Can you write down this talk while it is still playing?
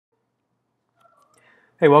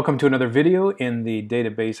Hey, welcome to another video in the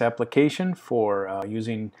database application for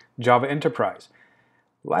using Java Enterprise.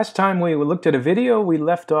 Last time we looked at a video, we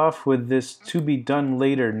left off with this to be done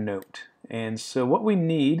later note. And so what we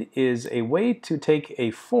need is a way to take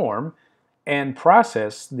a form and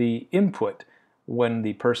process the input when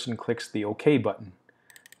the person clicks the OK button.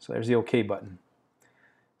 So there's the OK button.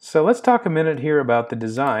 So let's talk a minute here about the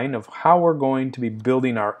design of how we're going to be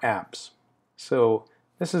building our apps. So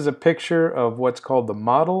this is a picture of what's called the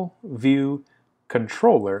Model View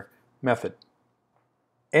Controller method.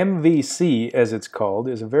 MVC, as it's called,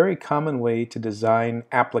 is a very common way to design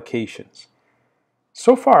applications.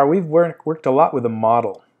 So far, we've worked a lot with a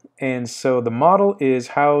model. And so the model is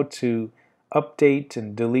how to update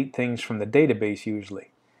and delete things from the database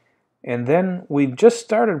usually. And then we've just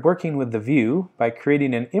started working with the view by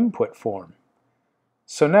creating an input form.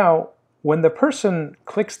 So now, when the person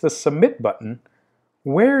clicks the Submit button,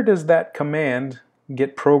 where does that command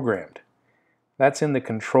get programmed? That's in the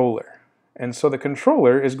controller. And so the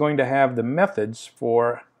controller is going to have the methods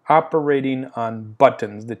for operating on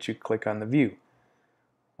buttons that you click on the view.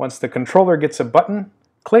 Once the controller gets a button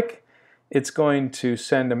click, it's going to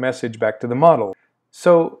send a message back to the model.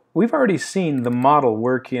 So we've already seen the model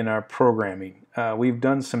work in our programming. We've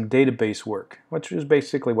done some database work, which is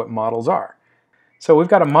basically what models are. So we've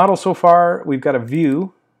got a model so far, we've got a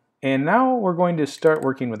view, and now we're going to start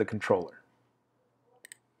working with a controller.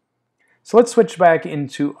 So let's switch back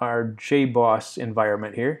into our JBoss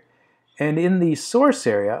environment here. And in the source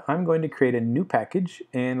area, I'm going to create a new package,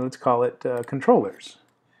 and let's call it controllers.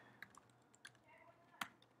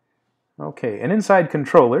 Okay, and inside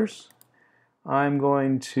controllers, I'm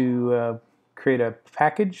going to create a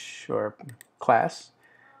package or class,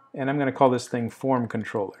 and I'm going to call this thing form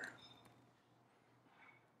controller.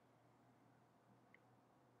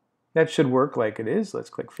 That should work like it is. Let's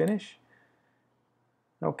click Finish.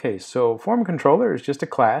 Okay, so form controller is just a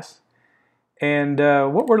class, and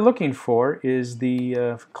what we're looking for is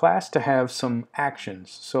the class to have some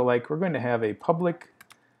actions. So like we're going to have a public,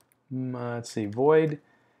 let's see, void,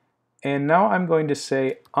 and now I'm going to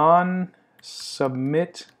say on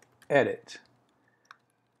submit edit.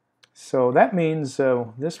 So that means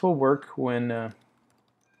this will work when the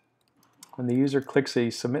user clicks a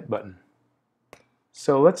submit button.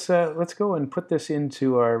 So let's go and put this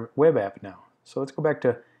into our web app now. So let's go back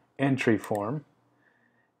to entry form,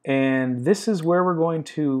 and this is where we're going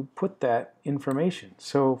to put that information.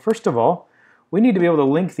 So first of all, we need to be able to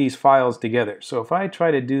link these files together. So if I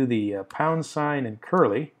try to do the pound sign and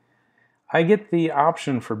curly, I get the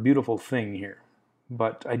option for beautiful thing here,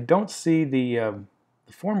 but I don't see the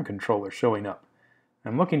form controller showing up.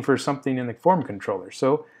 I'm looking for something in the form controller.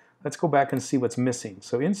 So let's go back and see what's missing.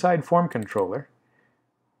 So inside form controller,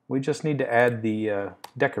 we just need to add the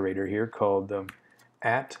decorator here called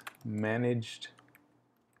at managed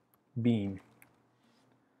bean.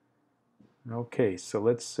 Okay, so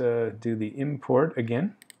let's do the import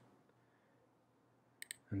again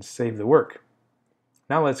and save the work.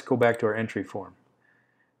 Now let's go back to our entry form.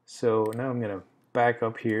 So now I'm going to back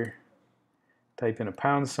up here, type in a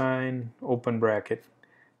pound sign, open bracket,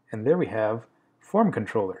 and there we have form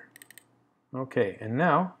controller. Okay, and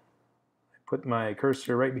now put my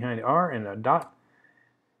cursor right behind R and a dot,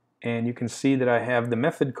 and you can see that I have the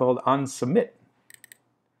method called onSubmit.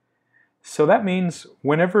 So that means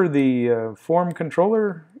whenever the form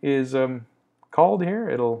controller is called here,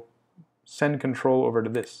 it'll send control over to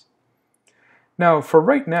this. Now for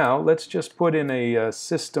right now, let's just put in a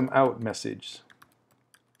system out message.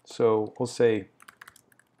 So we'll say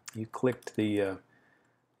you clicked the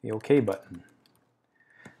OK button.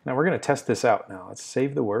 Now we're going to test this out now. Let's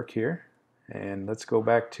save the work here. And let's go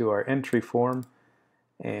back to our entry form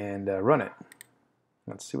and run it.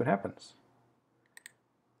 Let's see what happens.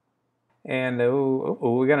 And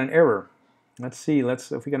we got an error. Let's see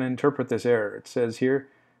if we can interpret this error. It says here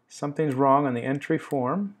something's wrong on the entry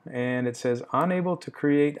form, and it says unable to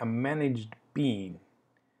create a managed bean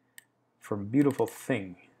from beautiful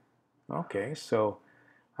thing. Okay, so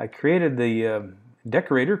I created the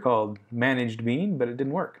decorator called managed bean, but it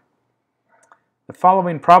didn't work. The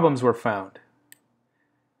following problems were found.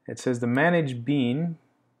 It says the managed bean,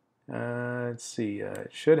 let's see, it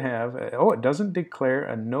should have, it doesn't declare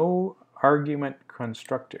a no argument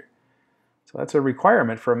constructor. So that's a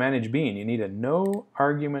requirement for a managed bean. You need a no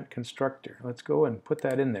argument constructor. Let's go and put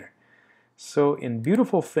that in there. So in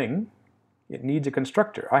beautiful thing, it needs a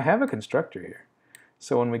constructor. I have a constructor here.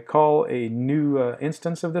 So when we call a new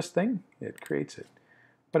instance of this thing, it creates it.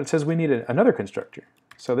 But it says we need another constructor.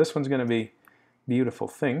 So this one's going to be beautiful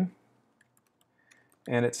thing,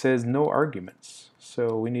 and it says no arguments,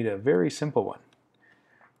 so we need a very simple one.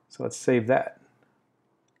 So let's save that.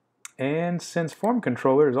 And since form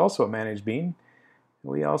controller is also a managed bean,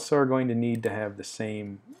 we also are going to need to have the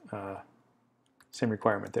same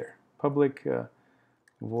requirement there. Public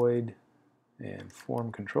void and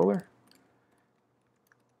form controller.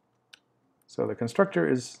 So the constructor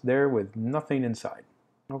is there with nothing inside.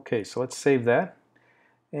 Okay, so let's save that.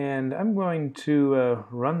 And I'm going to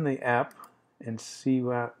run the app and see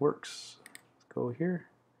what works. Let's go here,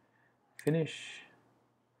 finish.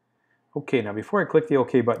 Okay, now before I click the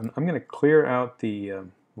OK button, I'm going to clear out the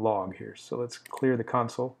log here. So let's clear the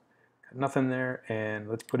console. Got nothing there, and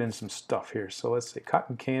let's put in some stuff here. So let's say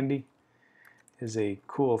cotton candy is a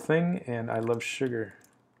cool thing, and I love sugar.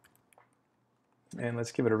 And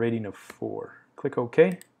let's give it a rating of 4. Click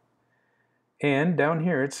OK. And down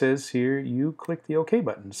here it says here you click the OK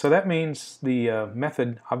button. So that means the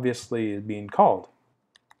method obviously is being called.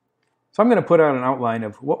 So I'm going to put out an outline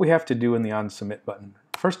of what we have to do in the onSubmit button.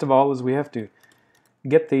 First of all is we have to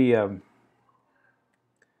get the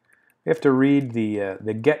we have to read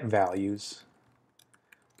the get values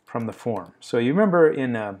from the form. So you remember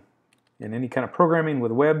in any kind of programming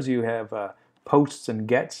with webs you have posts and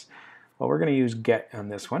gets. Well, we're going to use get on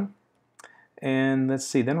this one. And let's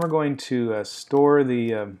see, then we're going to store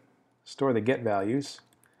the get values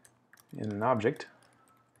in an object.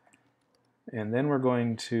 And then we're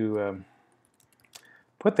going to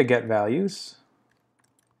put the get values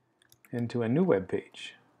into a new web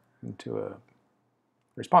page, into a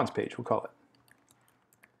response page, we'll call it.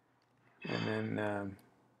 And then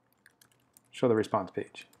show the response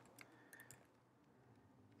page.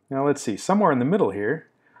 Now let's see, somewhere in the middle here,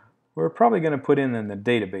 we're probably going to put in the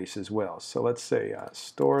database as well. So let's say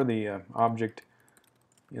store the object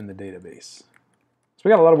in the database. So we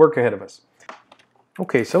got a lot of work ahead of us.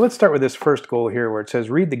 Okay, so let's start with this first goal here where it says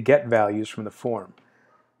read the get values from the form.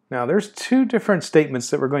 Now there's 2 different statements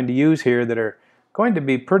that we're going to use here that are going to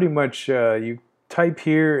be pretty much you type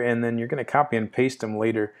here and then you're going to copy and paste them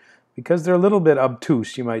later because they're a little bit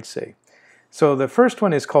obtuse, you might say. So the first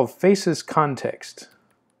one is called faces context.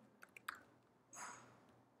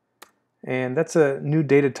 And that's a new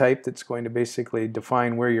data type that's going to basically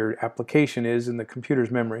define where your application is in the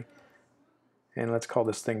computer's memory. And let's call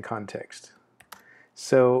this thing context.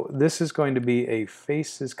 So this is going to be a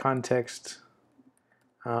faces context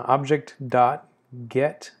object dot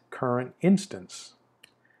get current instance.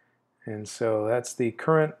 And so that's the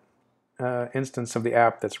current instance of the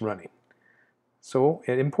app that's running. So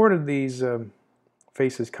it imported these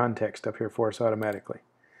faces context up here for us automatically.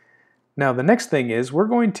 Now the next thing is we're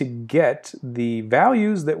going to get the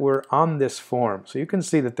values that were on this form. So you can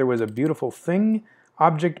see that there was a beautiful thing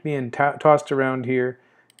object being tossed around here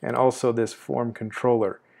and also this form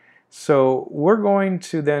controller. So we're going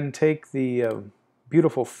to then take the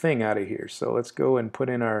beautiful thing out of here. So let's go and put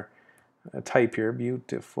in our type here,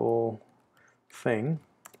 beautiful thing,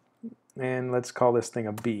 and let's call this thing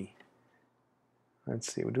a B.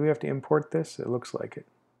 Let's see, do we have to import this? It looks like it.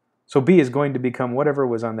 So B is going to become whatever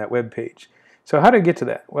was on that web page. So how to get to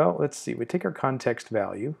that? Well, let's see. We take our context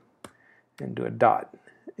value and do a dot.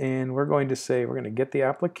 And we're going to say we're going to get the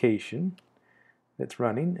application that's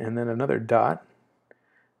running, and then another dot.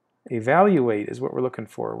 Evaluate is what we're looking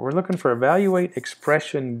for. We're looking for evaluate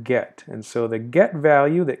expression get. And so the get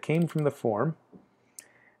value that came from the form,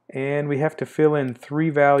 and we have to fill in 3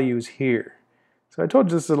 values here. So I told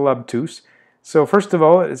you this is a little obtuse. So first of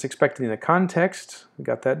all, it's expecting the context. We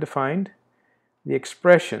got that defined. The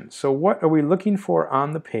expression. So what are we looking for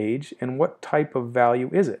on the page, and what type of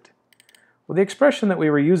value is it? Well, the expression that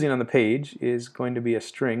we were using on the page is going to be a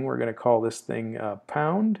string. We're going to call this thing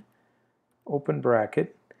pound, open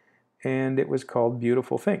bracket, and it was called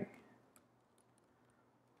beautiful thing.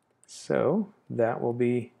 So that will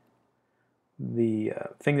be the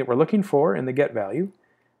thing that we're looking for in the get value.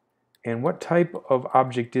 And what type of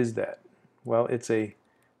object is that? Well, it's a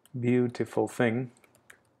beautiful thing,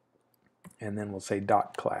 and then we'll say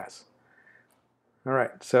dot class. All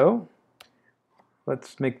right, so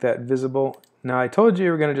let's make that visible. Now I told you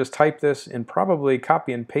were going to just type this and probably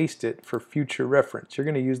copy and paste it for future reference. You're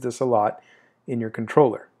going to use this a lot in your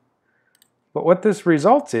controller. But what this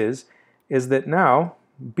results is that now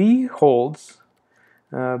B holds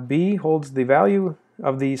the value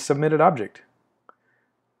of the submitted object.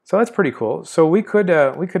 So that's pretty cool. So we could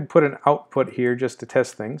put an output here just to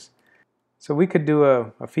test things. So we could do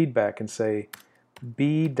a feedback and say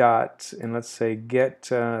B dot, and let's say get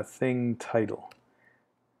thing title.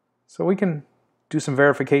 So we can do some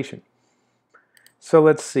verification. So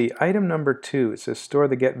let's see, item number 2, it says store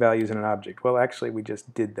the get values in an object. Well, actually we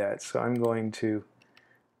just did that, so I'm going to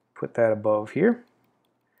put that above here.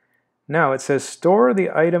 Now it says store the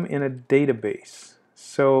item in a database.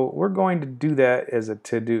 So we're going to do that as a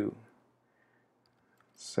to-do.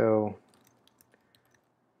 So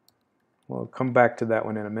we'll come back to that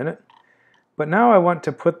one in a minute. But now I want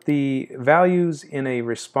to put the values in a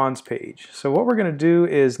response page. So what we're going to do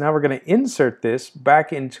is now we're going to insert this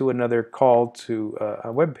back into another call to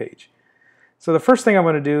a web page. So the first thing I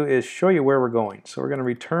want to do is show you where we're going. So we're going to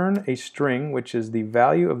return a string, which is the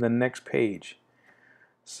value of the next page.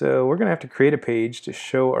 So we're going to have to create a page to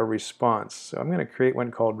show a response. So I'm going to create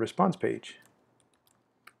one called response page.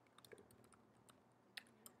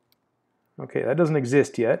 Okay, that doesn't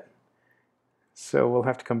exist yet. So we'll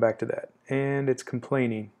have to come back to that. And it's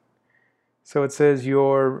complaining. So it says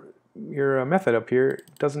your method up here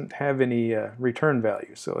doesn't have any return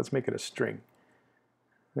value. So let's make it a string.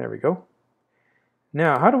 There we go.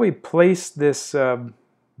 Now, how do we place this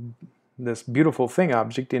this beautiful thing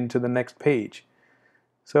object into the next page?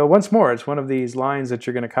 So once more, it's one of these lines that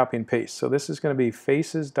you're going to copy and paste. So this is going to be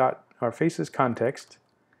faces context,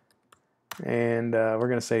 and we're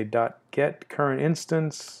going to say .get current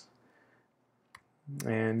instance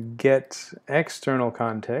and get external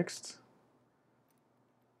context,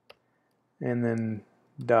 and then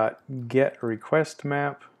 .get request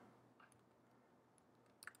map,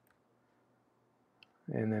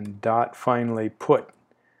 and then finally put.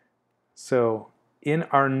 So in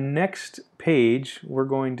our next page, we're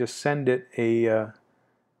going to send it an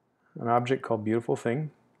object called beautiful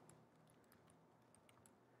thing.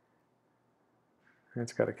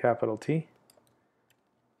 It's got a capital T.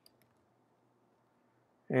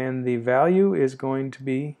 And the value is going to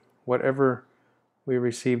be whatever we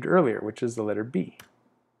received earlier, which is the letter B.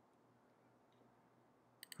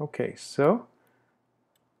 Okay, so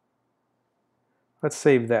let's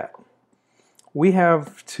save that. We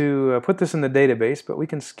have to put this in the database, but we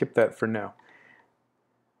can skip that for now.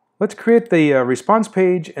 Let's create the response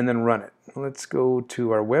page and then run it. Let's go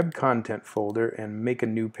to our web content folder and make a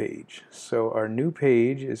new page. So our new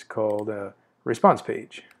page is called response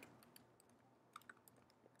page.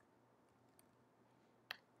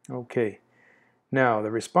 Okay, now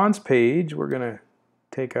the response page, we're going to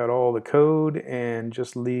take out all the code and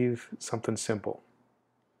just leave something simple.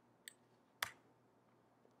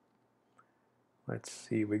 Let's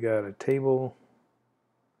see, we got a table.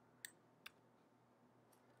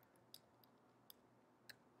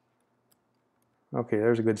 Okay,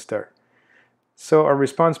 there's a good start. So our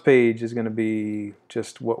response page is going to be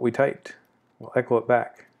just what we typed. We'll echo it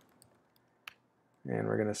back. And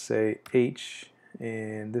we're going to say H,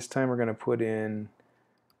 and this time we're going to put in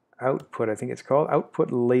output, I think it's called,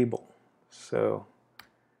 output label. So,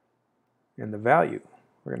 and the value,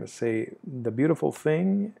 we're going to say the beautiful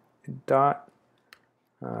thing dot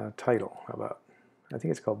title. How about? I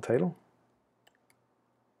think it's called title.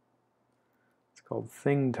 It's called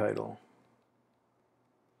thing title.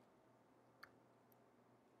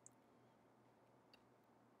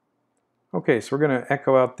 Okay, so we're going to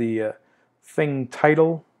echo out the thing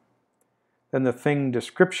title, then the thing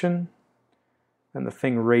description, and the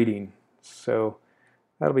thing rating. So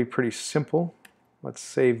that'll be pretty simple. Let's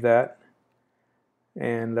save that,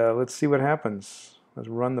 and let's see what happens. Let's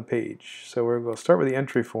run the page. So we'll start with the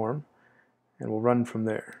entry form, and we'll run from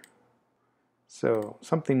there. So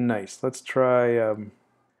something nice. Let's try,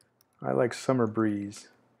 I like Summer Breeze.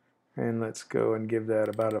 And let's go and give that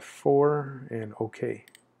about a 4, and OK.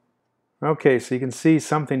 Okay, so you can see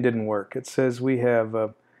something didn't work. It says we have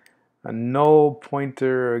a null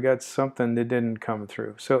pointer, or got something that didn't come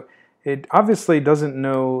through. So it obviously doesn't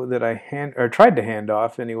know that I tried to hand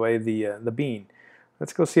off anyway the bean.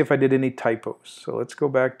 Let's go see if I did any typos. So let's go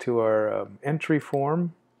back to our entry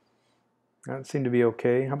form. That seemed to be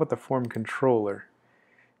okay. How about the form controller?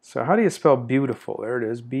 So how do you spell beautiful? There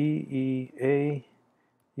it is, B-E-A,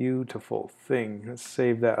 beautiful thing. Let's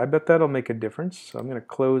save that. I bet that'll make a difference. So I'm going to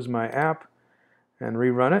close my app and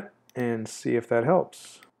rerun it and see if that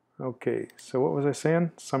helps. Okay, so what was I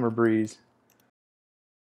saying? Summer Breeze.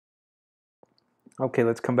 Okay,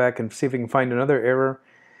 let's come back and see if we can find another error.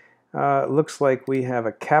 Looks like we have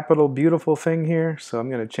a capital beautiful thing here, so I'm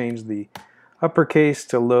going to change the uppercase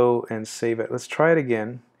to low and save it. Let's try it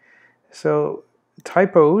again. So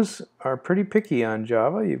typos are pretty picky on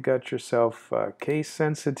Java. You've got yourself case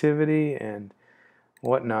sensitivity and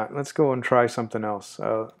whatnot. Let's go and try something else.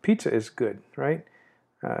 Pizza is good, right?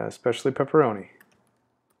 Especially pepperoni.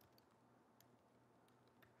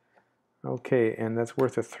 Okay, and that's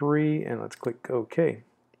worth a 3, and let's click OK.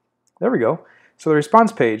 There we go. So the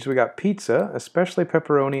response page, we got pizza, especially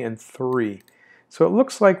pepperoni, and 3. So it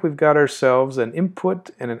looks like we've got ourselves an input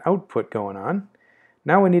and an output going on.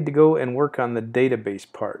 Now we need to go and work on the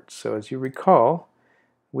database part. So as you recall,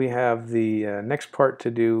 we have the next part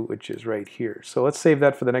to do, which is right here. So let's save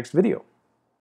that for the next video.